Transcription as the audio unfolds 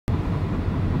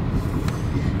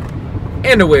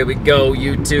And away we go,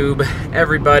 YouTube.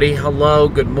 Everybody, hello,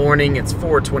 good morning. It's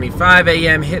 4:25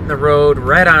 a.m. hitting the road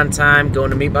right on time,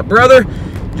 going to meet my brother,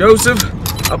 Joseph,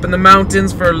 up in the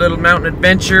mountains for a little mountain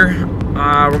adventure.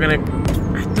 I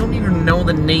don't even know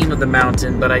the name of the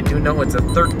mountain, but I do know it's a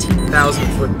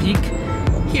 13,000 foot peak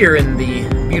here in the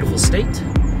beautiful state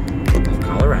of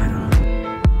Colorado.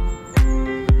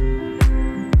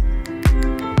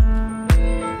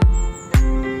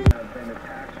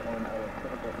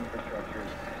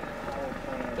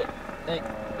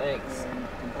 Thanks.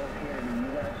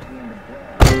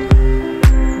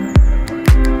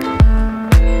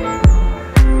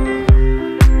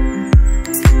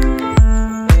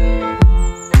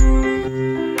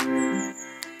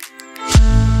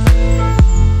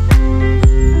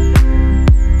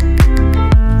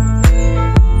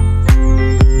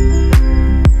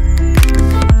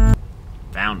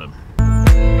 Found him.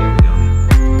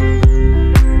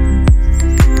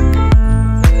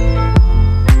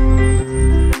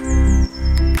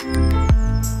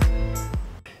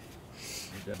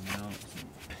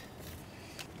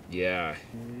 Yeah.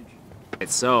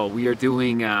 So we are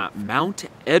doing Mount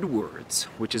Edwards,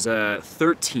 which is a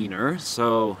 13er.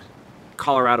 So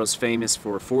Colorado's famous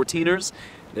for 14ers.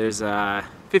 There's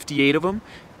 58 of them,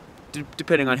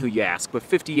 depending on who you ask, but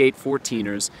 58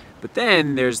 14ers. But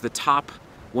then there's the top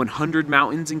 100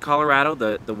 mountains in Colorado,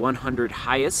 the 100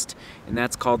 highest, and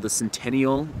that's called the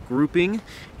Centennial grouping.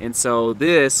 And so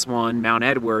this one, Mount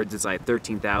Edwards, is like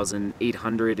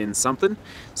 13,800 and something.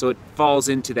 So it falls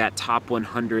into that top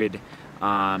 100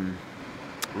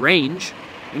 range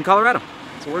in Colorado.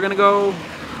 So we're gonna go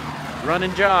run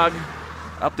and jog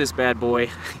up this bad boy.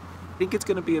 I think it's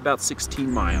gonna be about 16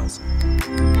 miles.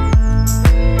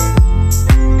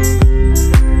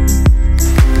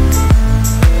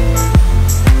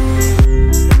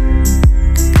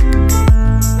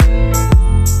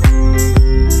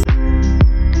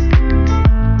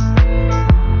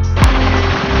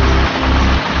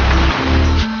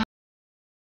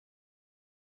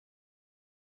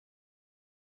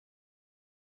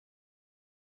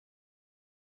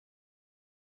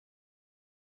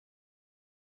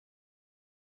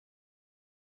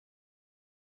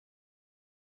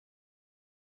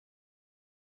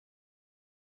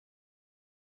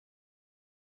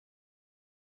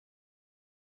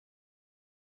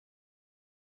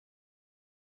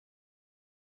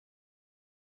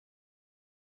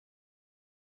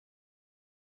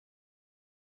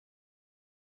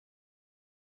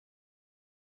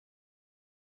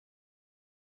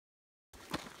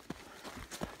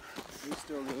 It's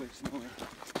still really snowy.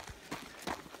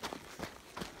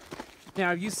 Now,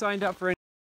 have you signed up for any?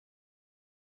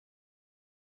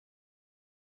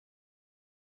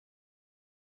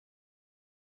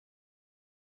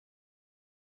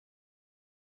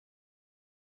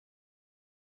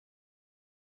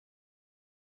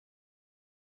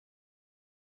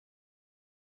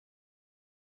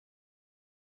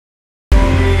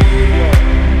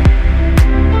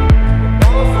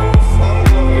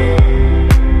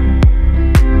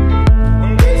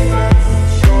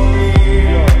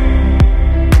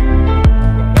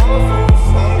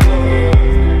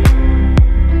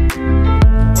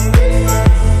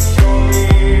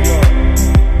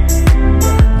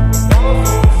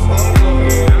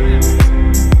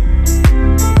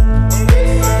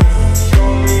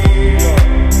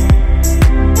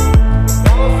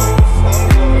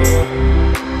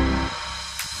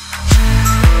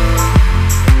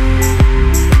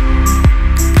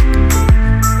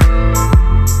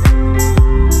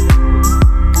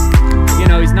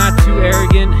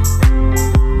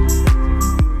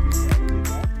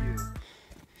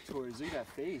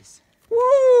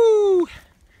 Woo!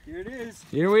 Here it is.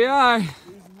 Here we are.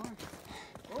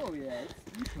 Oh yeah,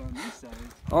 it's on this side.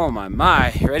 Oh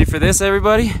my. You ready for this,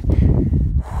 everybody?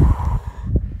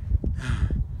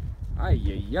 Ay.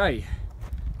 You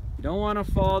don't want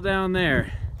to fall down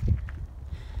there.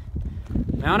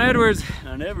 Mount Edwards.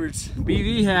 Mount Edwards.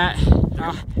 BV hat.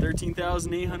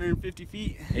 13,850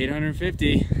 feet.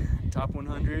 850. Top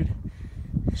 100.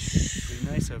 Pretty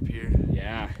nice up here.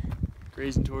 Yeah.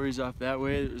 Greys and Torreys off that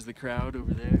way. There's the crowd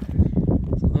over there.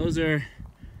 So those are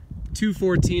two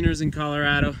 14ers in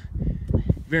Colorado.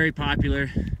 Very popular.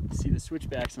 You see the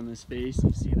switchbacks on this face.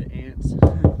 You see the ants.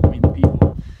 I mean the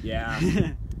people. Yeah.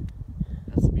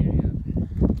 That's the beauty of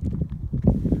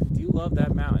it. Do you love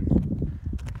that mountain?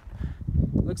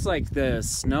 Looks like the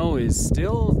snow is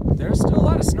still, there's still a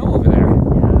lot of snow over there.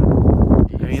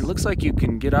 Yeah. I mean, it looks like you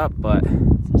can get up, but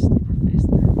it's a steeper face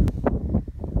there.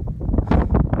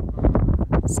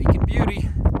 Seeking beauty.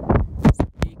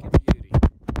 Seeking beauty.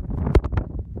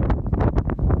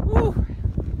 Woo!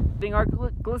 Getting our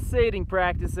glissading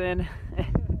practice in.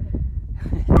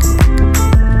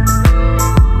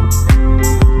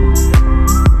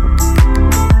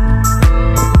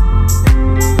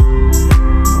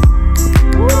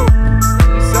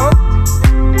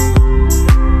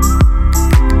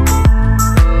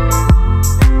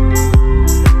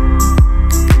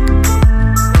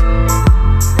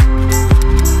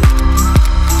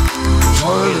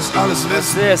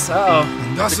 What's this? Uh-oh.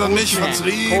 Cold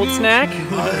snack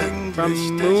from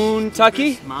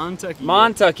Moontucky? Montucky.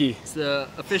 Montucky. It's the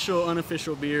official,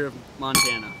 unofficial beer of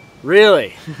Montana.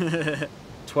 Really?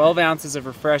 12 ounces of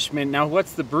refreshment. Now,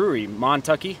 what's the brewery?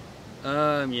 Montucky?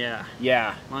 Yeah.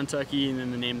 Yeah. Montucky, and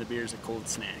then the name of the beer is a cold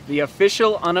snack. The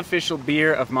official, unofficial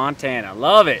beer of Montana.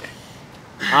 Love it.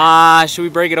 Should we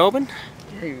break it open?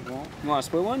 Yeah, you want to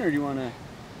split one, or do you want to?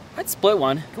 I'd split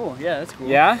one. Cool. Yeah, that's cool.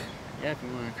 Yeah? Yeah, if you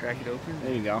want to crack it open.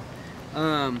 There you go.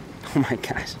 Oh my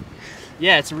gosh.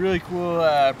 Yeah, it's a really cool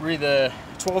brewery. The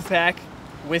 12-pack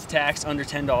with tax under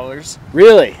 $10.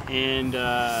 Really? And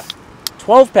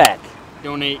 12-pack.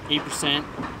 Donate 8%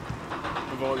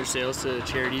 of all their sales to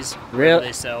charities Really?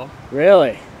 they sell.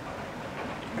 Really?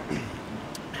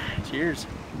 Cheers.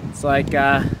 It's like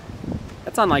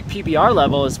that's on like PBR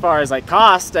level as far as like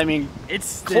cost. I mean,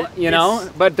 it's you know,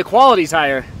 but the quality's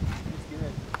higher.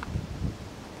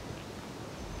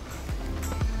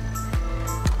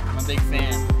 Big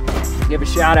fan. Give a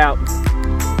shout out.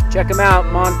 Check them out,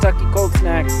 Montucky Cold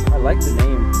Snacks. I like the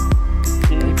name.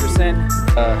 8%.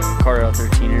 Carl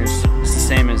 13ers. It's the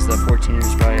same as the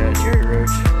 14ers by Jerry Roach.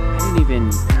 I didn't even,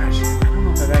 gosh, I don't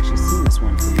know if I've actually seen this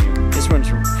one from you. This one's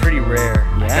pretty rare.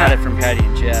 Yeah. I got it from Patty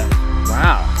and Jeff.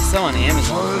 Wow. It's still on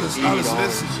Amazon for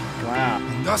 $80. Wow.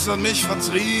 Das hat mich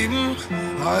vertrieben,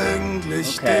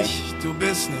 eigentlich dich, du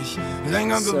bist nicht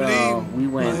länger geblieben. So we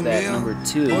went that number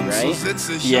 2,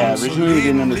 right? Yeah, originally we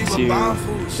did number 2.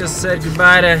 Just said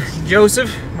goodbye to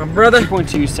Joseph, my brother,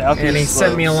 2.2 south, and he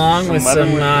sent me along with some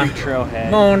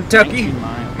Trailhead. Montucky.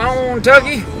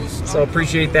 So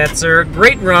appreciate that, sir.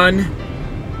 Great run.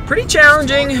 Pretty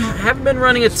challenging. Haven't been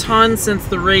running a ton since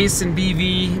the race in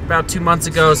BV about 2 months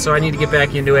ago, so I need to get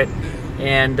back into it.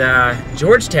 And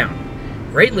Georgetown,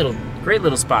 great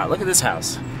little spot. Look at this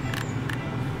house.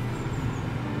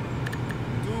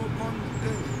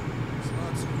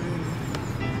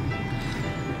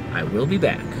 I will be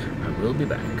back. I will be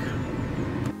back.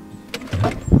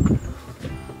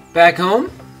 Back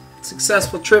home.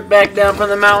 Successful trip back down from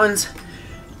the mountains.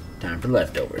 Time for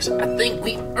leftovers. I think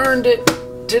we earned it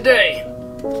today.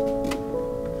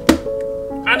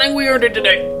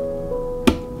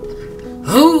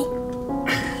 Who?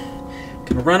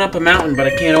 Can run up a mountain, but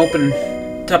I can't open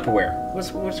Tupperware.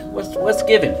 What's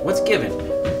given? What's given?